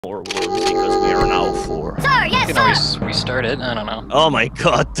more worms because we are now 4. Sir, yes, You can always restart it. I don't know. Oh my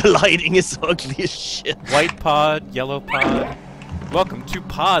god, the lighting is ugly as shit. White pod, yellow pod. Welcome to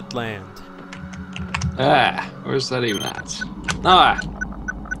Podland. Ah, where's that even at? Ah,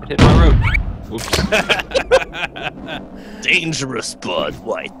 it hit my rope. Oops. Dangerous bud,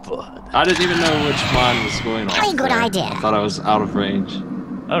 white bud. I didn't even know which mine was going on. Very good idea. I thought I was out of range.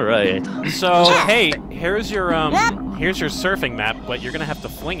 Alright. So, hey, here's your surfing map, but you're gonna have to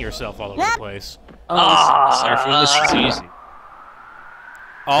fling yourself all over the place. Surfing, this is easy.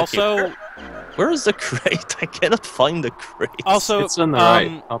 Also, Where is the crate? I cannot find the crate. also, It's on the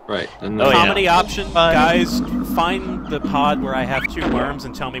right, upright. And Oh, yeah. comedy option, Fine. guys, find the pod where I have 2 worms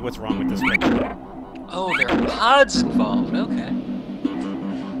and tell me what's wrong with this picture. Oh, there are pods involved. Okay.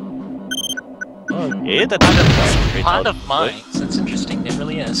 Okay, that's a Pod of mines. That's interesting. It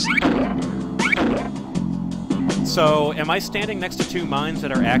really is. So, am I standing next to 2 mines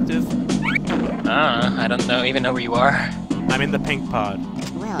that are active? I don't even know where you are. I'm in the pink pod.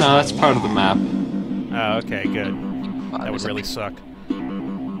 No, that's part of the map. Oh, okay, good. Pod That would is a really pink- suck. I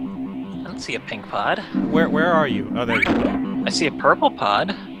don't see a pink pod. Where are you? Oh, there you go. I see a purple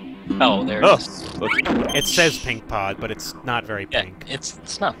pod. Oh, there it Oh, is. okay. It says pink pod, but it's not very Yeah, pink.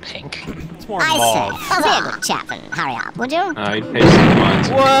 it's not pink. It's more I mauve. say, oh, there, good chap, and hurry up, would you? He pasted the mines.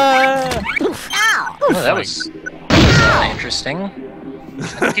 What? Ow! Oh, that was interesting. I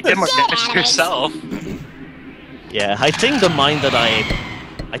think you did more damage to yourself. Yeah, I think the mine that I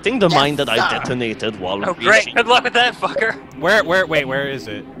detonated while Oh, great. Good luck with that, fucker. Where is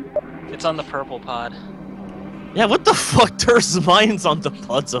it? It's on the purple pod. Yeah, what the fuck? There's mines on the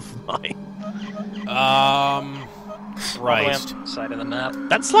pods of mine. All the way Christ. on the side of the map.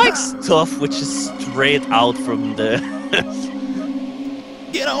 That's like stuff which is straight out from the...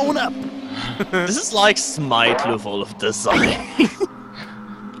 Get on up! This is like Smite level of design.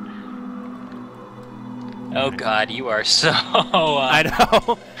 Oh god, you are so... I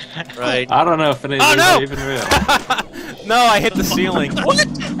know. Right? I don't know if any of Oh, these no! are even real. No, I hit the ceiling. What?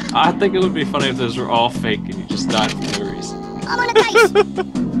 I think it would be funny if those were all fake and you just died for no reason. I'm on a dice!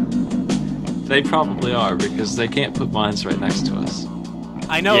 They probably are, because they can't put mines right next to us.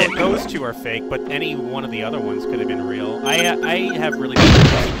 I know Yeah. those 2 are fake, but any one of the other ones could have been real. I have really good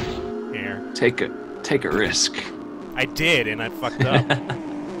here. Take a risk. I did, and I fucked up.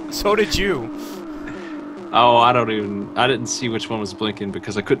 So did you. Oh, I didn't see which one was blinking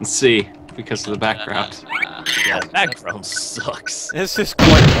because I couldn't see because of the background. Yeah, the background sucks. This is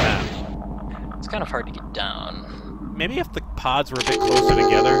quite the map. It's kind of hard to get down. Maybe if the pods were a bit closer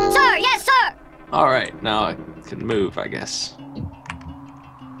together. Sir, yes, sir! Alright, now I can move, I guess.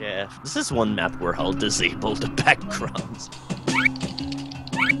 Yeah, this is one map where I'll disable the backgrounds.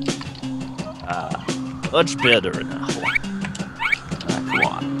 Much better now. Come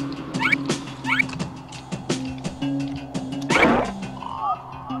on.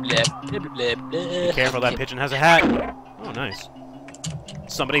 Blah, blah, blah, blah. Careful, that pigeon has a hat. Oh, nice.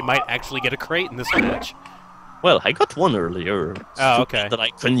 Somebody might actually get a crate in this match. Well, I got one earlier. Oh, okay. That I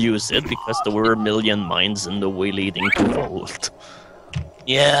couldn't use it because there were a million mines in the way leading to Vault.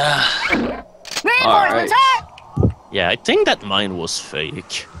 Yeah. Reinforcements, sir! Yeah, I think that mine was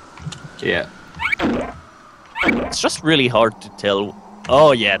fake. Yeah. It's just really hard to tell.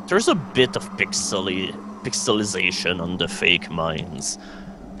 Oh yeah, there's a bit of pixelization on the fake mines.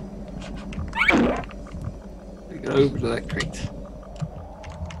 Get over to that crate.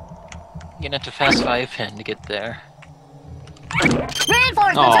 You're gonna have to fast 5 pin to get there.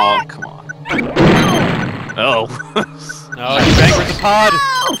 Reinforcements, Oh, sir! come on. Oh. Oh, he's angry with the pod!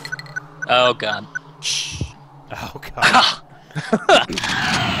 Oh god. Oh, God.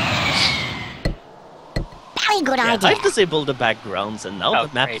 Very good Yeah, idea. I've disabled the backgrounds and now Oh,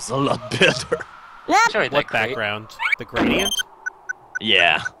 the map great. is a lot better. Sorry, that What crate. background? The gradient?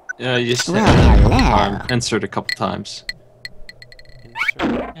 Yeah. Yeah, you just Well, hit hello. insert a couple times.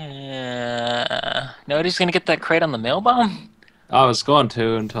 Nobody's gonna get that crate on the mail bomb? I was going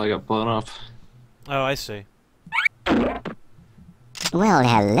to until I got blown up. Oh, I see. Well,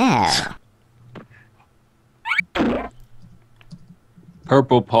 hello.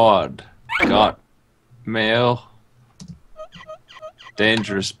 Purple pod. Got mail.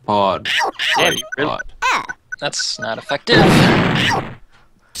 Dangerous pod. Damn, White you really- pod. That's not effective. Ow!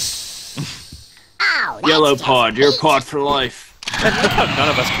 that's Yellow just- pod. Your pod for life. None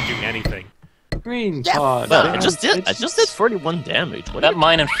of us can do anything. Green Yes. pod. Well, I just did 41 damage. What That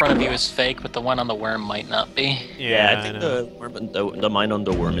mine in front of you is fake, but the one on the worm might not be. Yeah, I I think know. the mine on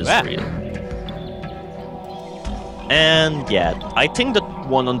the worm is Ah. real. And yeah, I think the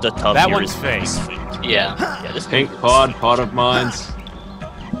one on the top That here one's is fake. is fake. Yeah. Yeah, this Pink pod. Pod of mines.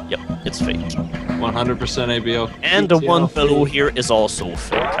 Yep, it's fake. 100% ABO. And the one below here is also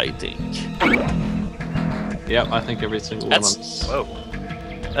fake, I think. Yep, I think every single one of That's... them.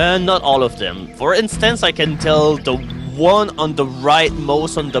 Whoa. Not all of them. For instance, I can tell the one on the right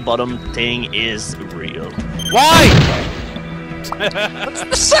most on the bottom thing is real. Why? That's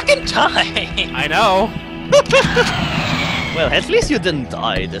the second time! I know. Well, at least you didn't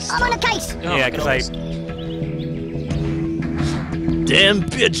die this I'm on a time. case. Yeah, because I... Damn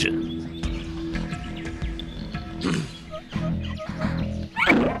pigeon.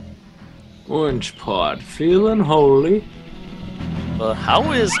 Orange pod, feeling holy.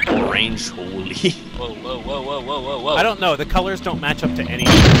 How is orange holy? Whoa, whoa, whoa, whoa, whoa, whoa, whoa. I don't know. The colors don't match up to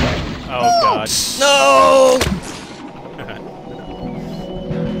anything. Oh, God. No!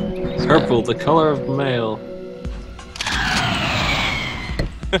 Purple, the color of male.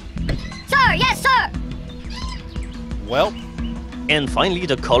 Sir, yes, sir. Well, And finally,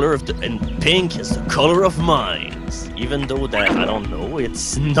 the color of the... And pink is the color of minds. Even though that, I don't know,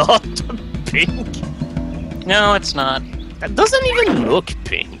 it's not pink. No, it's not. That doesn't even look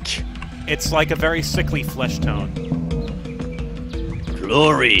pink. it's like a very sickly flesh tone.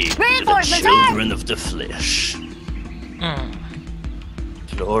 Glory to the Reinforcements, children of the flesh. Hmm.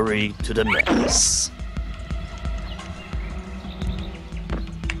 Glory to the mass.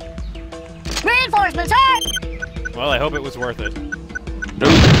 Reinforcements, sir. Well, I hope it was worth it.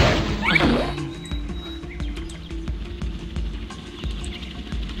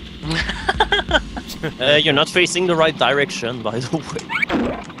 You're not facing the right direction, by the way.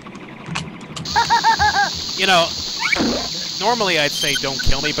 You know, normally I'd say don't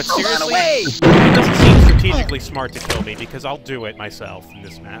kill me, but seriously, it doesn't seem strategically smart to kill me because I'll do it myself in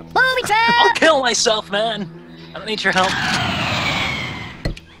this map. Booby trap. I'll kill myself, man! I don't need your help.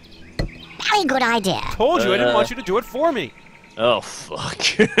 Very good idea. Told you I didn't want you to do it for me. Oh, fuck.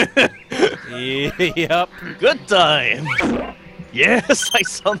 Yep. Good time. Yes, I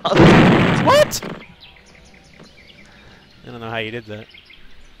somehow... What? I don't know how you did that.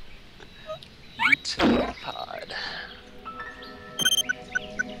 Pod.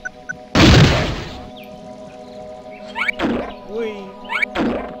 Whee.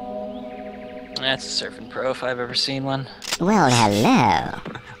 That's a surfing pro if I've ever seen one. Well, hello.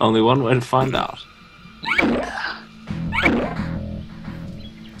 Only one way to find out.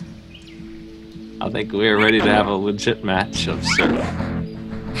 I think we're ready to have a legit match of surf.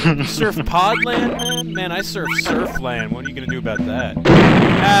 Surf Podland, man? Man, I surf Surfland. What are you gonna do about that?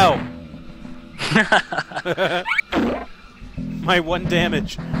 Ow! My one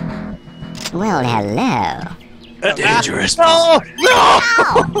damage. Well, hello. Dangerous. No! No!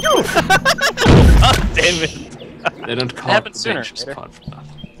 God damn it. They don't call it Happens the sooner or dangerous later. pod for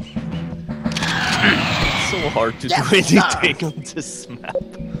nothing. It's so hard to do anything on this map.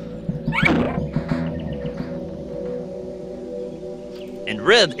 And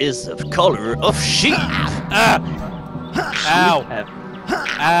red is the color of sheep. Ah! Ow!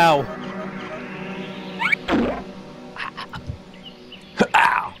 Ow!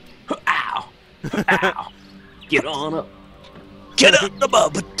 Ow! Ow! Ow! Get on up. Get out the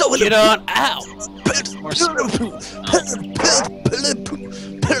bub. Get on! Ow!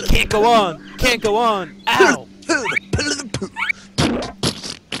 Can't go on! Can't go on! Ow!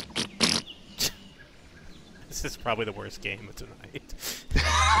 This is probably the worst game of tonight.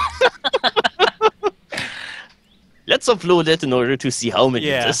 Let's upload it in order to see how many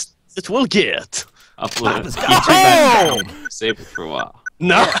tests it will get. Upload it. Oh! Save it for a while.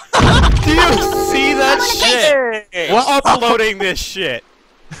 No. Do you see that shit? We're uploading this shit.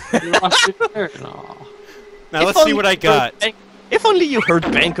 No. Now let's see what I got. If only you heard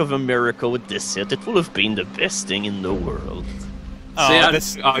Bank of America with this hit, it would have been the best thing in the world. Oh,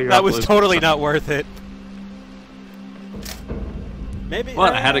 See, that was totally not worth it. Maybe.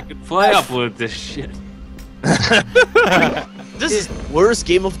 What? I had a good play. Upload this shit. This is the worst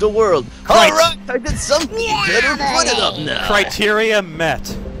game of the world. Alright, I did something. Better put it up now. Criteria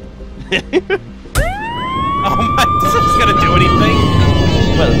met. Oh my! Is this gonna do anything?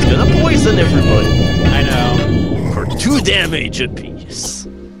 Well, it's gonna poison everybody. I know. For 2 damage apiece.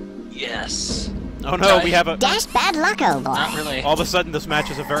 Yes. Oh no, we have a. Dash bad luck, old boy. Not really. All of a sudden, this match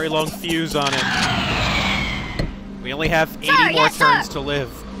has a very long fuse on it. We only have 80 Sir, more yes, sir. turns to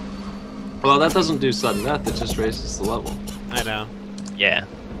live. Well, that doesn't do sudden death. It just raises the level. I know. Yeah.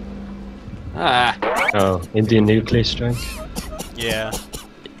 Ah. Oh, Indian nuclear strike. Yeah.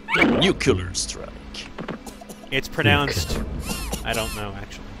 The nuclear strike. It's pronounced. I don't know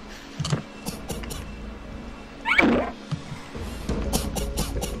actually.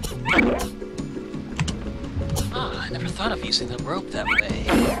 Ah, I never thought of using the rope that way.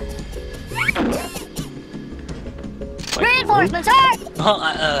 Reinforcements, sir! Well,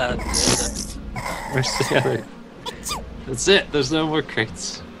 Where's the other? That's it. There's no more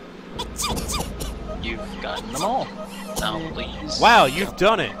crates. you've gotten them all. Now, please. Wow, you've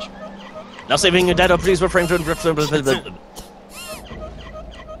done it. Now saving your data, please refrain from... What are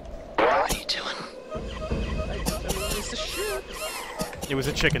you doing? It was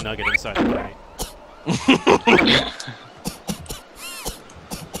a chicken nugget inside the crate.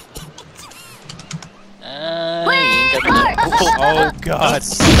 You ain't got Oh god.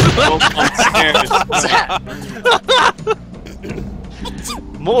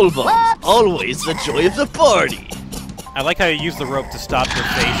 Mole bombs, always the joy of the party. I like how you use the rope to stop your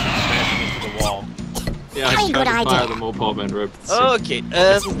face from smashing into the wall. Yeah, I Very was trying good to fire idea. the mobile man rope. Okay,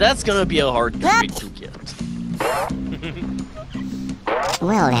 that's gonna be a hard crate to get.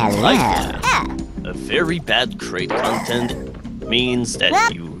 Well, hello. Like a very bad crate content means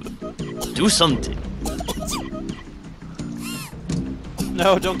that you do something.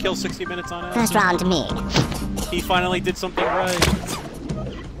 No, don't kill 60 minutes on it. First round to me. He finally did something right.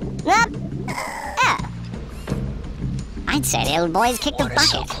 I'd say the old boys kicked the Water's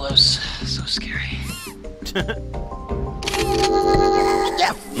so bucket. close, so scary. I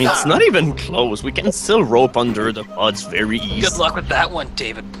mean, it's not even close. We can still rope under the pods very easily. Good luck with that one,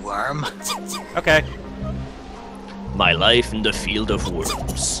 David Worm. Okay. My life in the field of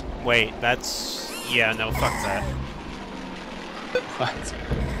worms. Wait, that's... Yeah, no, fuck that. What?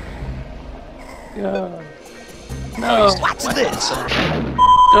 Yeah. No, What's this?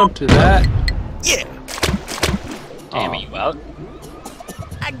 Don't do that. Yeah, Damn you out.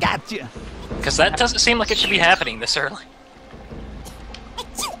 I got you. Because that doesn't seem like it should be happening this early.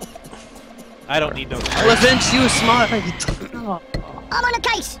 I don't need no... I'll avenge you, Smite. I'm on a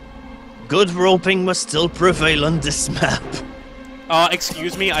case. Good roping must still prevail on this map.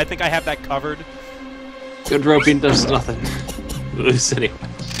 Excuse me, I think I have that covered. Good roping does nothing. Loose anyway.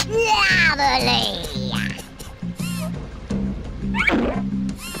 Lovely.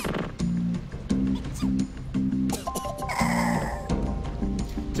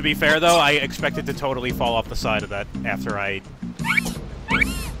 To be fair, though, I expected to totally fall off the side of that after I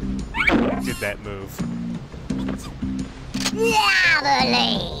did that move.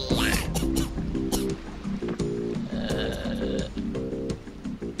 Lovely.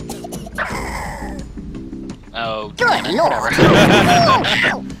 Oh, Good damn it, lord.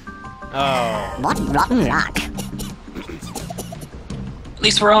 whatever. Oh. What rotten luck. At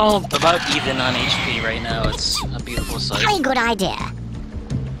least we're all about even on HP right now. It's a beautiful sight. Very good idea.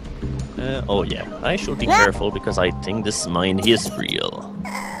 Oh yeah, I should be careful because I think this mine is real.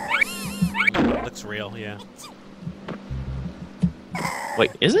 Looks real, yeah.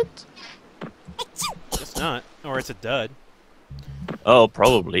 Wait, is it? It's not. Or it's a dud. Oh,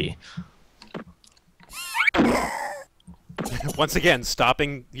 probably. Once again,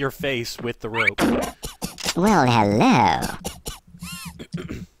 stopping your face with the rope. Well, hello.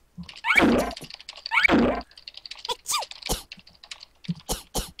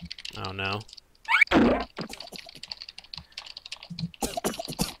 Oh no.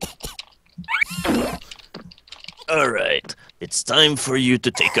 Alright, it's time for you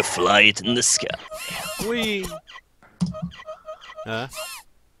to take a flight in the sky. Whee! Huh?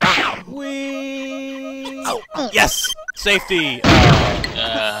 Whee! Yes! Safety!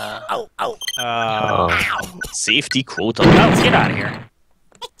 Safety quota. Get out of here.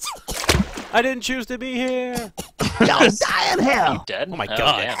 I didn't choose to be here! Y'all die in hell! You dead? Oh my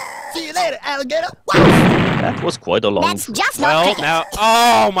god. Damn. See you later, alligator! That was quite a long... That's just not Well, cricket. now...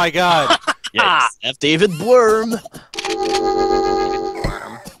 Oh my god! Yes, have David Worm! Worm.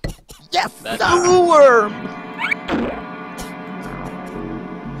 Yes, That's- the worm!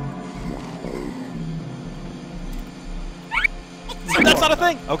 That's not a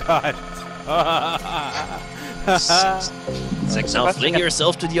thing! Oh god. Six Now of us. fling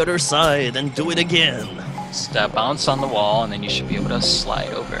yourself to the other side and do it again. Just bounce on the wall, and then you should be able to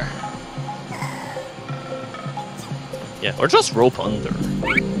slide over. Yeah, or just rope under.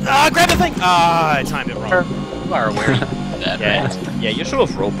 Grab the thing! I timed it wrong. You are aware of that, Yeah, right? yeah, you should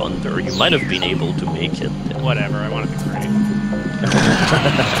have rope under. You might have been able to make it. Whatever, I want it to be great.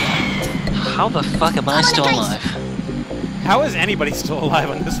 How the fuck am I still alive? How is anybody still alive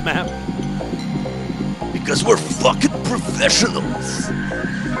on this map? Because we're fucking professionals!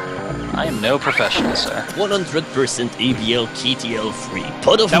 I am no professional, sir. 100% ABL KTL free.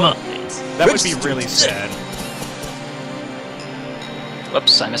 Pot of That would- minds. That would be really sad.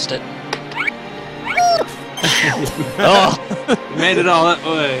 Whoops, I missed it. Oh! You made it all that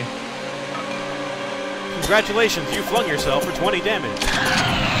way. Congratulations, you flung yourself for 20 damage.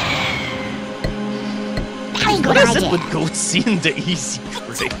 Very good What is it idea. with goats seeing the easy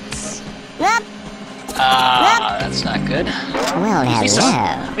crates? Whoop. That's not good. Well, At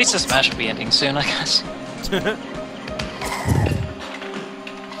hello. least this match will be ending soon, I guess.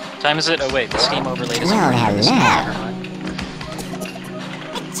 Time is it? Oh wait, the Steam overlaid is Well, already hello. Never mind.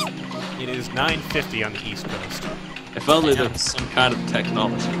 It is 9:50 on the East Coast. If only there was some kind of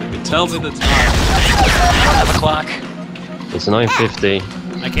technology that could tell me the time. I don't have a clock. It's 9:50.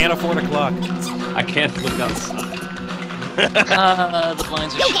 I can't afford a clock. I can't look outside. The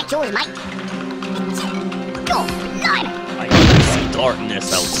blinds are Go shut. get yours, mate. Go, Lord. I can see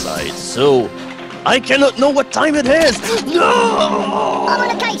darkness outside, so I cannot know what time it is. No! I'm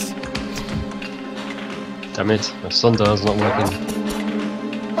on a case. Damn it, my sundial's not working.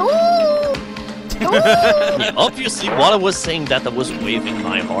 Ooh. Ooh. Yeah, obviously, while I was saying that, I was waving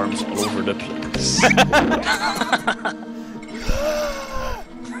my arms all over the place.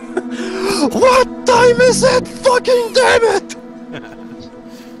 What time is it? Fucking damn it!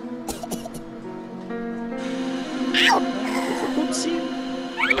 Oopsie.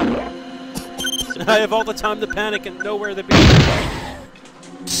 I have all the time to panic and nowhere to be.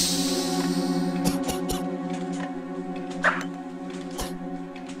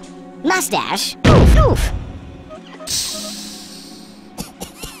 Mustache. Oof, oof.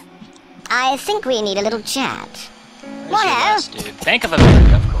 I think we need a little chat. Where's your Well. last dude? Bank of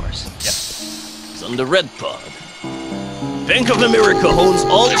America, of course. It's on the red pod. Bank of America owns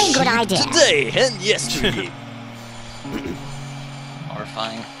all the Very good sheep idea. today and yesterday.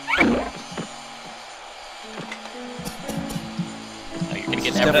 Horrifying. Oh, you're gonna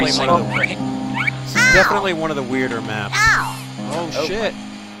get every definitely single one of crate. This is definitely one of the weirder maps. Ow. Oh shit!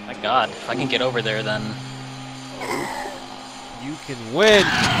 My god, if I can get over there, then... You can win!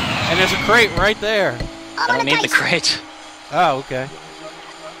 And there's a crate right there! I don't need the crate. Oh, okay.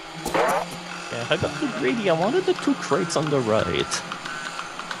 Yeah, I got too greedy. I wanted the 2 crates on the right.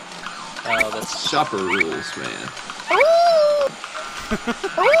 Oh, that's... Shopper rules, man.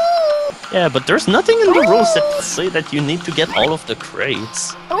 Yeah, but there's nothing in the rules that say that you need to get all of the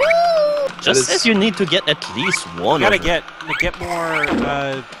crates. Just says you need to get at least one. You gotta of them. get more,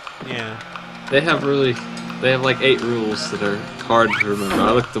 yeah. They have like 8 rules that are hard to remember.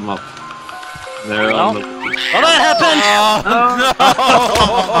 I looked them up. They're on the... Oh, that happened!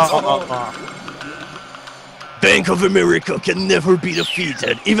 Bank of America can never be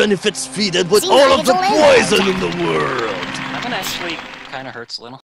defeated, even if it's feeded with Seems all like of the it's all in. poison in the world. That one actually kind of hurts a little.